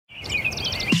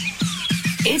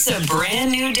It's a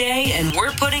brand new day, and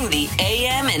we're putting the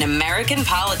AM in American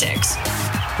politics.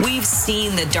 We've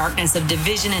seen the darkness of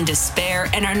division and despair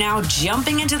and are now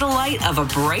jumping into the light of a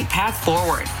bright path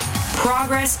forward.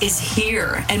 Progress is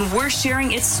here, and we're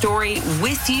sharing its story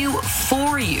with you,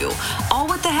 for you, all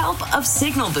with the help of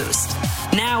Signal Boost.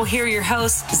 Now, here are your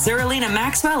hosts, Zerlina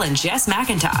Maxwell and Jess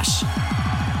McIntosh.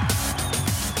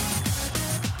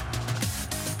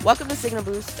 Welcome to Signal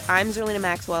Boost. I'm Zerlina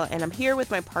Maxwell, and I'm here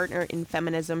with my partner in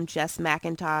feminism, Jess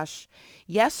McIntosh.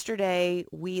 Yesterday,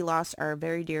 we lost our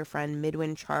very dear friend,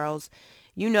 Midwin Charles.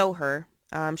 You know her.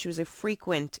 She was a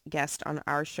frequent guest on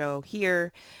our show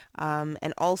here,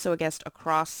 and also a guest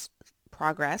across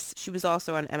Progress. She was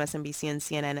also on MSNBC and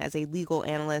CNN as a legal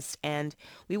analyst, and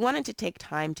we wanted to take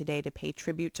time today to pay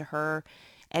tribute to her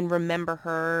and remember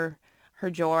her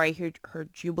joy, her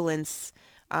jubilance,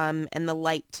 and the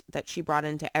light that she brought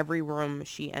into every room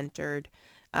she entered.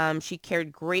 She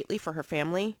cared greatly for her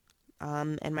family,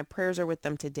 and my prayers are with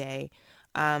them today.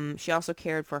 She also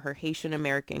cared for her Haitian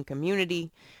American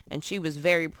community, and she was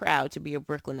very proud to be a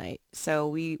Brooklynite. So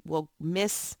we will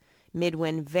miss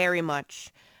Midwin very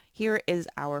much. Here is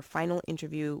our final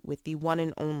interview with the one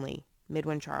and only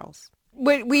Midwin Charles.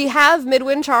 We have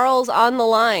Midwin Charles on the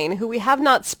line, who we have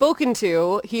not spoken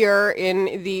to here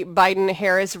in the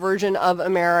Biden-Harris version of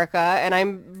America, and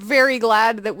I'm very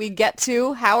glad that we get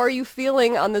to. How are you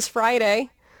feeling on this Friday?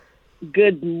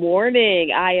 Good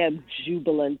morning. I am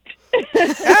jubilant.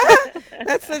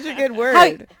 That's such a good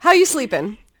word. How you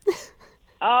sleeping?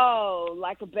 Oh,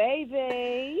 like a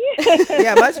baby.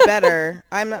 Yeah, much better.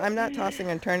 I'm not tossing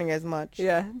and turning as much.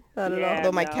 Yeah, not at all.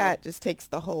 Although my cat just takes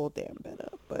the whole damn bed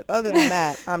up. But other than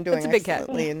that, I'm doing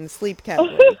excellently in the sleep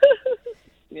category.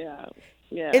 Yeah.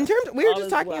 In terms, we were just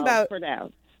talking about for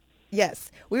now.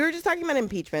 Yes, we were just talking about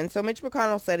impeachment. So Mitch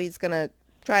McConnell said he's going to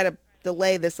try to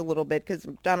delay this a little bit because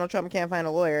Donald Trump can't find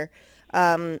a lawyer.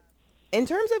 In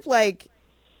terms of like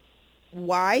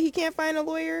why he can't find a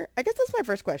lawyer, I guess that's my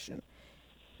first question.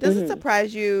 Does it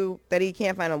surprise you that he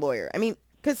can't find a lawyer? I mean,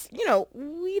 because,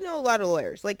 we know a lot of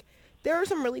lawyers. Like, there are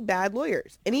some really bad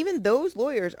lawyers. And even those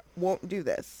lawyers won't do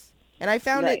this. And I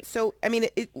found it so, I mean,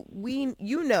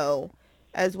 you know,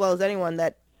 as well as anyone,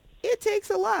 that it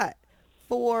takes a lot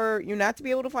for you not to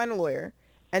be able to find a lawyer.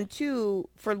 And two,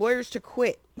 for lawyers to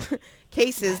quit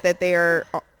cases that they are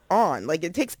on. Like,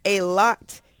 it takes a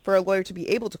lot for a lawyer to be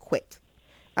able to quit.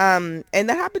 And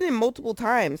that happened in multiple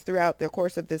times throughout the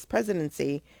course of this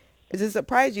presidency. Does it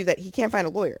surprise you that he can't find a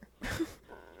lawyer?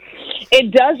 It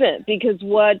doesn't, because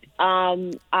what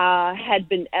had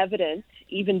been evident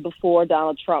even before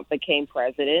Donald Trump became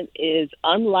president is,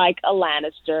 unlike a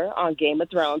Lannister on Game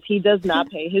of Thrones, he does not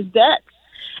pay his debts.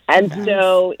 And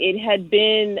so it had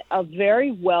been a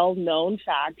very well-known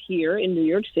fact here in New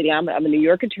York City, I'm a New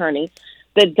York attorney,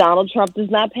 that Donald Trump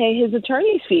does not pay his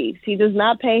attorney's fees. He does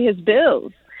not pay his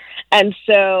bills. And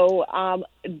so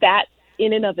that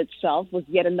in and of itself was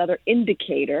yet another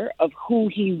indicator of who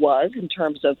he was in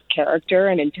terms of character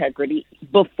and integrity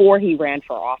before he ran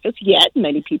for office. Yet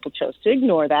many people chose to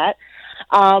ignore that.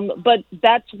 But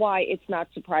that's why it's not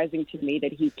surprising to me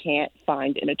that he can't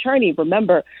find an attorney.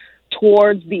 Remember,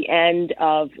 towards the end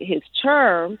of his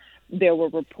term, there were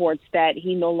reports that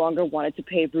he no longer wanted to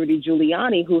pay Rudy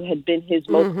Giuliani, who had been his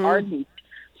most ardent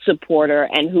supporter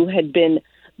and who had been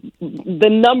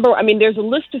there's a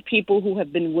list of people who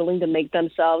have been willing to make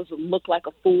themselves look like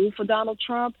a fool for Donald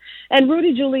Trump. And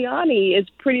Rudy Giuliani is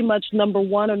pretty much number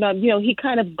one or not. He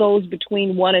kind of goes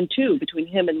between one and two, between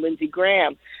him and Lindsey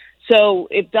Graham. So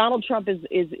if Donald Trump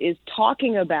is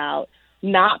talking about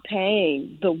not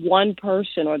paying the one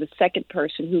person or the second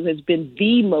person who has been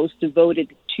the most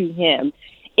devoted to him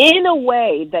in a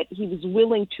way that he was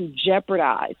willing to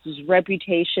jeopardize his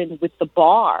reputation with the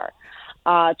bar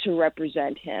to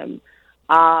represent him,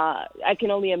 I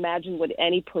can only imagine what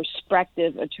any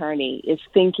prospective attorney is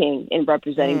thinking in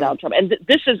representing Donald Trump. And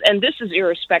this is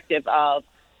irrespective of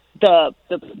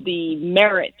the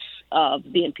merits of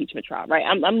the impeachment trial, right?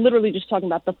 I'm literally just talking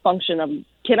about the function of,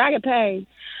 can I get paid?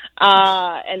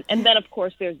 And then, of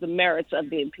course, there's the merits of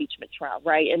the impeachment trial,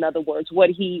 right? In other words, what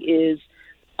he is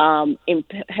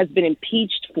has been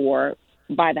impeached for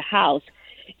by the House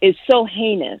is so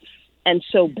heinous and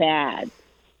so bad.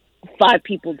 5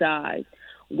 people died.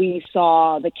 We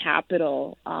saw the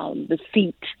Capitol, the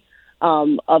seat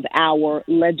of our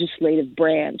legislative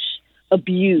branch,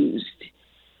 abused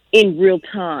in real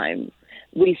time.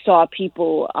 We saw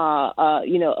people,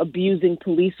 abusing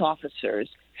police officers,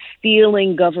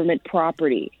 stealing government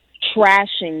property,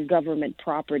 trashing government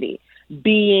property,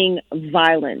 being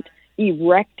violent,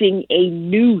 erecting a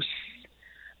noose,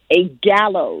 a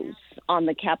gallows on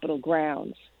the Capitol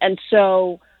grounds. And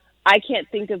so I can't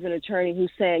think of an attorney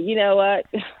who's saying, you know what,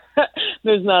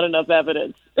 there's not enough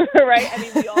evidence, right? I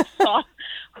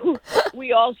mean,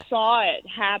 we all saw it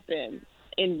happen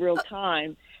in real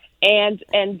time.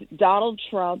 And Donald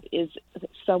Trump is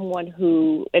someone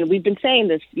who, and we've been saying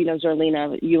this,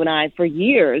 Zerlina, you and I, for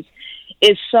years,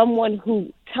 is someone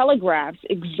who telegraphs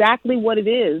exactly what it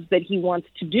is that he wants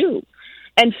to do.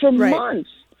 And for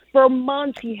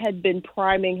months, he had been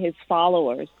priming his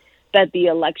followers that the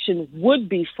election would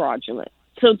be fraudulent.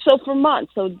 So for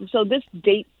months. So this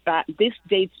dates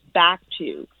back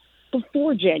to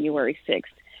before January 6th,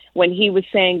 when he was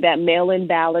saying that mail-in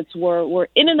ballots were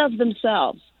in and of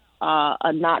themselves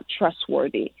not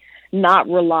trustworthy, not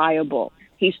reliable.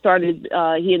 He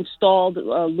installed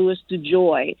Louis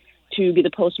DeJoy to be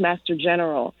the Postmaster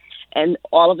General, and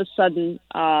all of a sudden,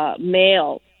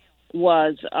 mail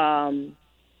was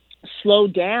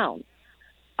slowed down.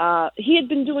 He had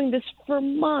been doing this for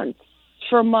months,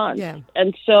 Yeah.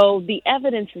 and so the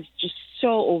evidence is just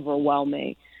so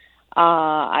overwhelming.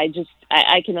 I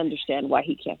can understand why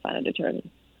he can't find an attorney.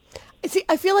 See,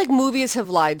 I feel like movies have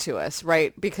lied to us,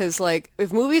 right? Because, like,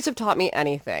 if movies have taught me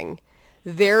anything,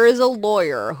 there is a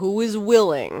lawyer who is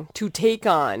willing to take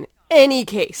on any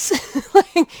case.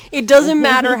 Like, it doesn't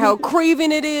matter how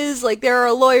craven it is. Like, there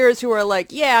are lawyers who are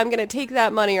like, yeah, I'm going to take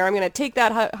that money, or I'm going to take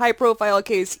that high-profile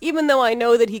case, even though I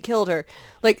know that he killed her.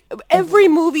 Like, every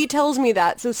movie tells me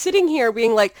that. So sitting here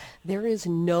being like, there is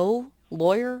no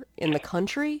lawyer in the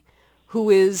country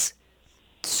who is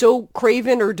so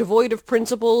craven or devoid of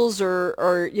principles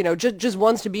or just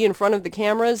wants to be in front of the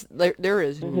cameras. There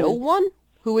is no one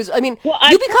who is, I mean,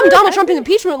 you become Donald Trump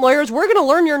impeachment lawyers, we're going to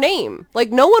learn your name.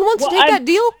 Like, no one wants to take that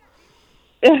deal?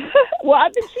 Well,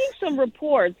 I've been seeing some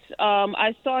reports.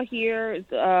 I saw here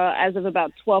as of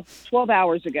about 12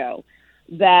 hours ago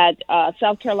that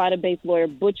South Carolina-based lawyer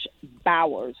Butch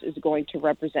Bowers is going to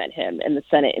represent him in the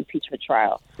Senate impeachment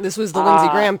trial. This was the Lindsey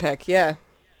Graham pick, yeah.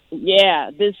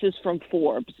 Yeah, this is from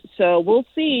Forbes. So we'll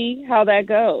see how that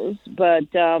goes. But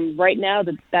right now,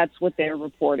 that's what they're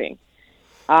reporting.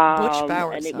 Butch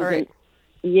Bowers, all right.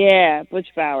 Butch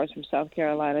Bowers from South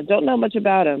Carolina. Don't know much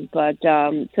about him, but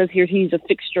it says here he's a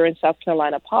fixture in South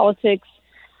Carolina politics,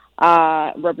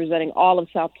 representing all of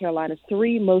South Carolina's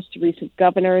 3 most recent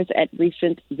governors at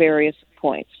recent various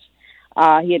points.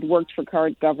 He had worked for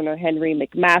current Governor Henry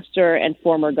McMaster and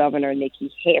former Governor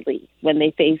Nikki Haley when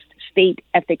they faced state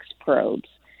ethics probes.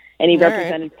 And he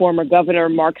represented former Governor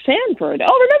Mark Sanford.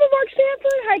 Oh, remember Mark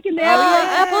Sanford hiking the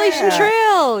Appalachian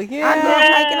Trail? Yeah. I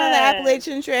know hiking on the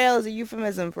Appalachian Trail is a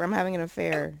euphemism for I'm having an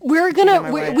affair. We're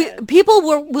gonna people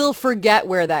will forget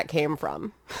where that came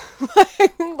from.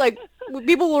 Like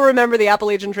people will remember the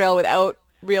Appalachian Trail without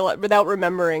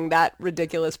remembering that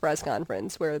ridiculous press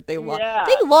conference where they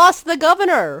lost the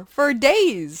governor for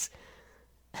days.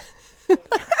 And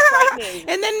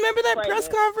then remember that press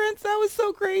conference? That was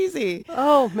so crazy.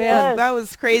 Oh, man. That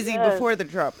was crazy before the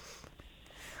Trump.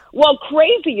 Well,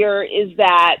 crazier is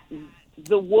that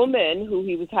the woman who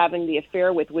he was having the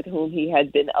affair with whom he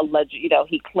had been alleged,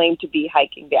 he claimed to be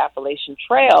hiking the Appalachian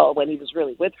Trail when he was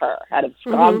really with her, had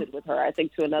absconded with her, I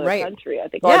think, to another country. I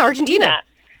think Argentina.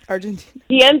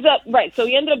 He ends up, so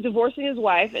he ended up divorcing his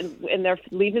wife and they're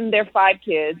leaving their 5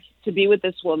 kids to be with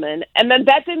this woman. And then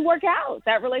that didn't work out.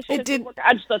 That relationship didn't work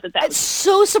out. I just thought that was...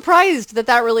 so surprised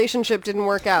that relationship didn't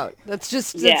work out. It's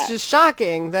just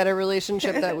shocking that a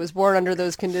relationship that was born under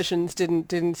those conditions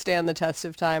didn't stand the test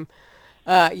of time.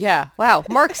 Wow.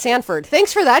 Mark Sanford.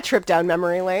 Thanks for that trip down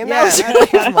memory lane. That was really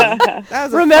fun.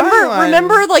 That was a fun one.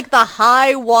 Remember like the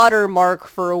high water mark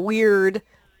for a weird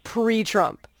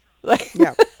pre-Trump. Like,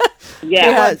 it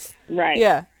was. Right.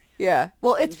 Yeah.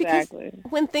 Well, it's because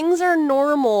when things are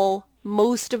normal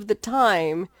most of the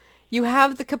time, you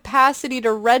have the capacity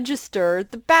to register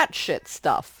the batshit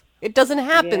stuff. It doesn't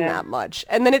happen that much.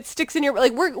 And then it sticks in your,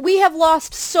 like, we have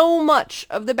lost so much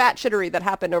of the batshittery that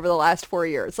happened over the last 4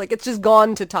 years. Like, it's just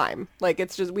gone to time. Like,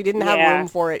 it's just, we didn't have room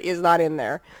for it. Is not in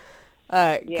there.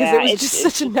 Because it was just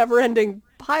such a never-ending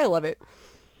pile of it.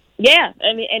 Yeah,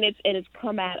 and it's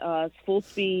come at us full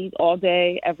speed all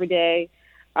day, every day,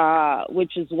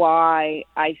 which is why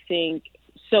I think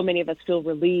so many of us feel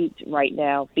relieved right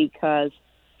now, because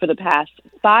for the past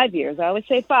 5 years, I always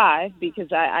say 5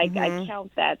 because I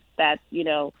count that 16 year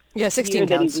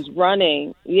that counts. he was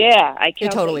running. Yeah, I count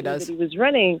it totally that does. He was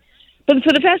running. But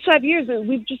for the past 5 years,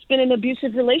 we've just been in an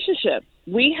abusive relationship.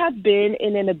 We have been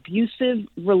in an abusive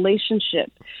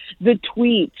relationship. The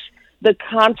tweets, the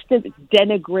constant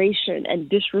denigration and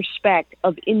disrespect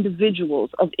of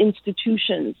individuals, of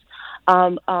institutions,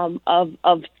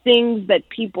 of things that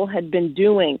people had been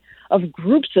doing, of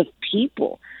groups of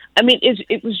people. I mean,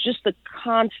 it was just a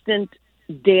constant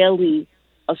daily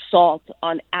assault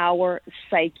on our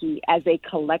psyche as a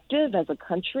collective, as a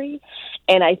country.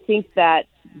 And I think that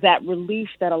that relief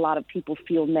that a lot of people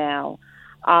feel now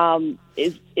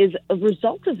is a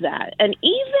result of that. And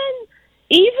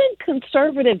even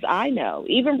conservatives I know,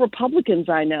 even Republicans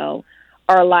I know,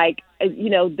 are like,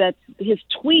 that his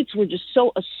tweets were just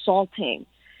so assaulting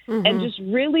and just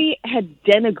really had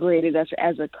denigrated us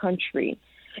as a country.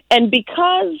 And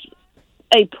because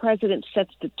a president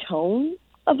sets the tone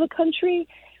of a country,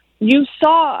 you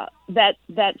saw that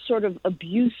sort of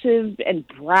abusive and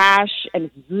brash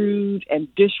and rude and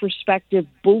disrespectful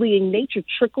bullying nature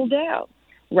trickle down,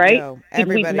 right? No,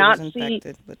 everybody was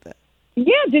infected with it.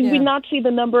 Yeah, did we not see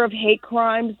the number of hate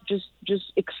crimes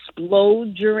just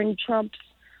explode during Trump's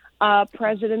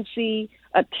presidency?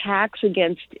 Attacks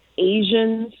against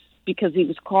Asians because he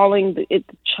was calling it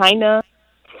China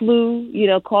flu,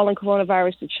 calling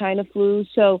coronavirus the China flu.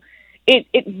 So it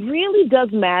really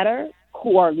does matter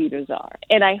who our leaders are.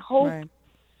 And I hope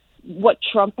what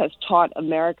Trump has taught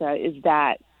America is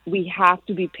that we have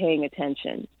to be paying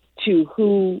attention to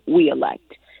who we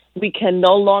elect. We can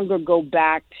no longer go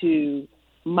back to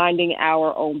minding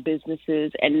our own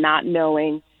businesses and not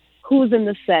knowing who's in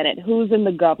the Senate, who's in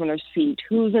the governor's seat,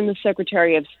 who's in the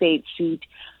Secretary of State seat,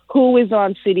 who is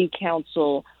on city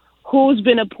council, who's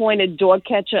been appointed door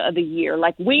catcher of the year.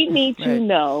 Like, we need to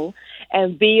know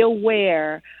and be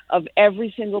aware of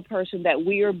every single person that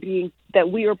we are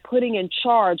putting in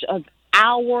charge of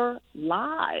our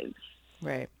lives.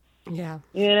 Right. Yeah.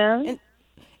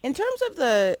 In terms of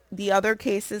the other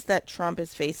cases that Trump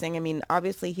is facing, I mean,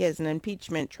 obviously he has an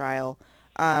impeachment trial,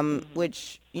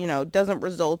 which, doesn't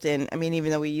result in, I mean,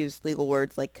 even though we use legal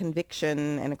words like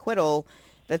conviction and acquittal,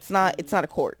 it's not a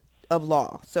court of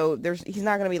law. So he's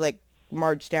not going to be like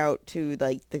marched out to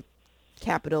like the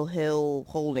Capitol Hill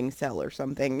holding cell or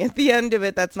something. At the end of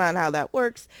it, that's not how that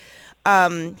works.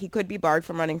 He could be barred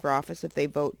from running for office if they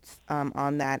vote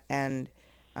on that and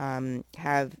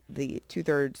have the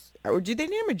 2/3, or do they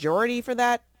need a majority for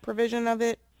that provision of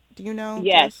it? Do you know?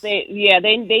 Yes, they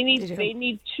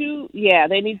need two. Yeah,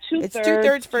 they need 2/3. It's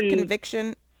 2/3 for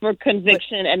conviction. For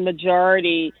conviction and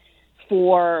majority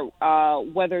for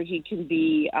whether he can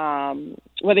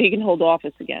hold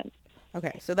office again.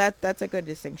 Okay, so that's a good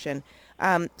distinction.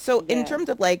 So in terms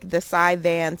of like the Cy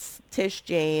Vance, Tish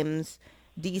James,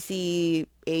 DC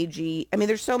AG, I mean,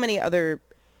 there's so many other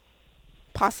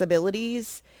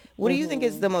possibilities. What do you think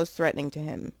is the most threatening to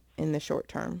him in the short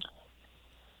term?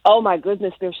 Oh my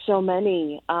goodness, there's so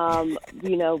many.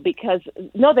 Because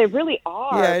they really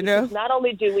are. Yeah, I know. Because not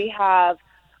only do we have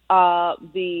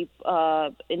the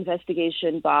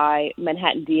investigation by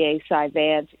Manhattan DA Cy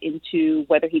Vance into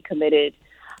whether he committed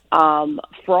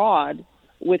fraud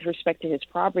with respect to his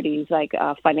properties, like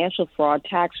financial fraud,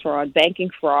 tax fraud, banking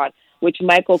fraud, which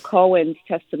Michael Cohen's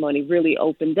testimony really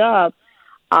opened up.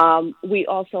 We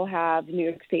also have New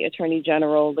York State Attorney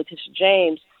General Letitia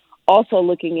James also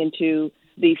looking into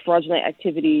the fraudulent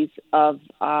activities of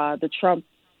the Trump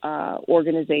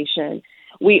organization.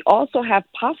 We also have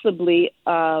possibly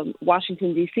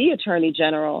Washington, D.C. Attorney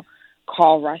General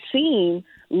Karl Racine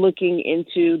looking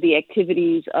into the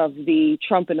activities of the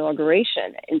Trump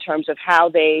inauguration in terms of how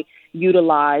they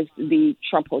utilized the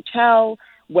Trump Hotel,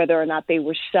 whether or not they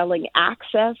were selling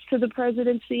access to the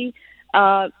presidency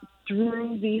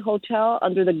through the hotel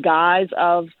under the guise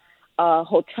of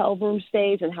hotel room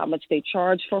stays and how much they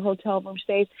charge for hotel room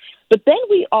stays. But then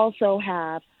we also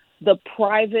have the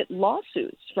private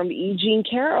lawsuits from E. Jean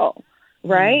Carroll,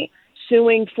 right,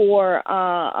 suing for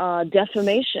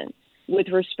defamation with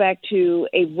respect to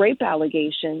a rape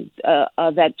allegation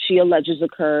that she alleges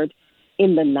occurred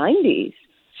in the 90s.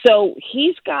 So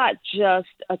he's got just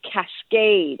a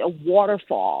cascade, a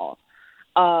waterfall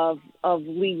of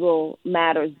legal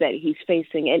matters that he's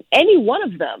facing, and any one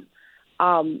of them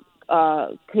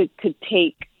could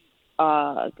take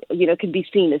could be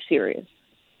seen as serious,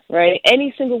 right?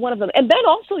 Any single one of them, and then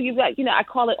also you've got I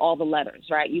call it all the letters,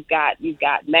 right? You've got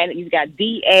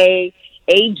DA,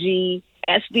 AG,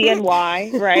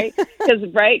 SDNY, right? Because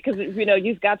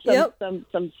you've got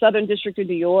some Southern District of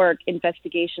New York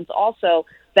investigations also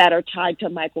that are tied to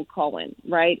Michael Cohen,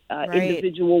 right?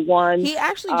 Individual ones. He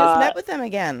actually just met with them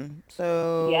again,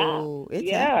 so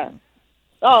it's happening.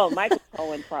 Oh, Michael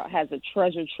Cohen has a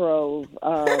treasure trove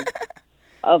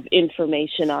of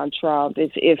information on Trump.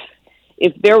 If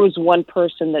there was one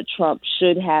person that Trump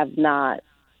should have not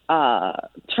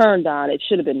turned on, it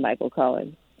should have been Michael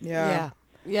Cohen. Yeah.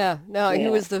 No, he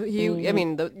was I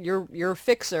mean, your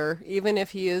fixer, even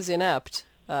if he is inept.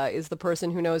 is the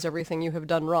person who knows everything you have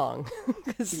done wrong.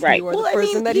 Because Right. you are Well, the I mean,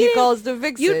 person that he he didn't- calls to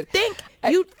fix You'd it.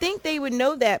 think they would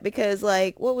know that because,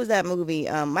 like, what was that movie?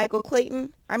 Michael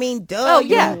Clayton. I mean, duh. Oh,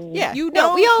 yeah, yeah. You No,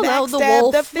 know, we all know the backstab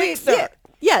wolf. the fixer. Yeah.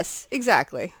 Yes,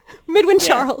 exactly. Midwin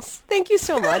Charles, thank you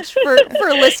so much for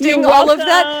listing You're all of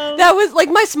that. welcome. That was like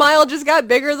my smile just got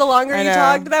bigger the longer I you know.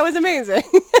 talked. That was amazing.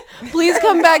 Please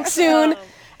come back soon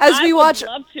as we watch. I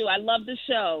would love to. I love the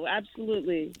show.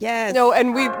 Absolutely. Yes. No,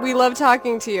 and we love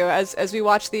talking to you as we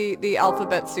watch the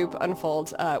alphabet soup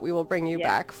unfold. We will bring you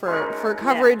back for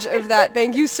coverage of that.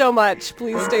 Thank you so much.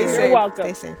 Please stay You're safe. welcome.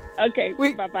 Stay safe. Okay.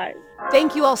 We- Bye-bye.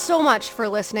 Thank you all so much for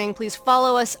listening. Please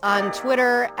follow us on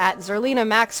Twitter at Zerlina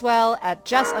Maxwell, at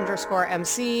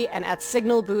Jess_MC, and at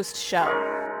Signal Boost Show.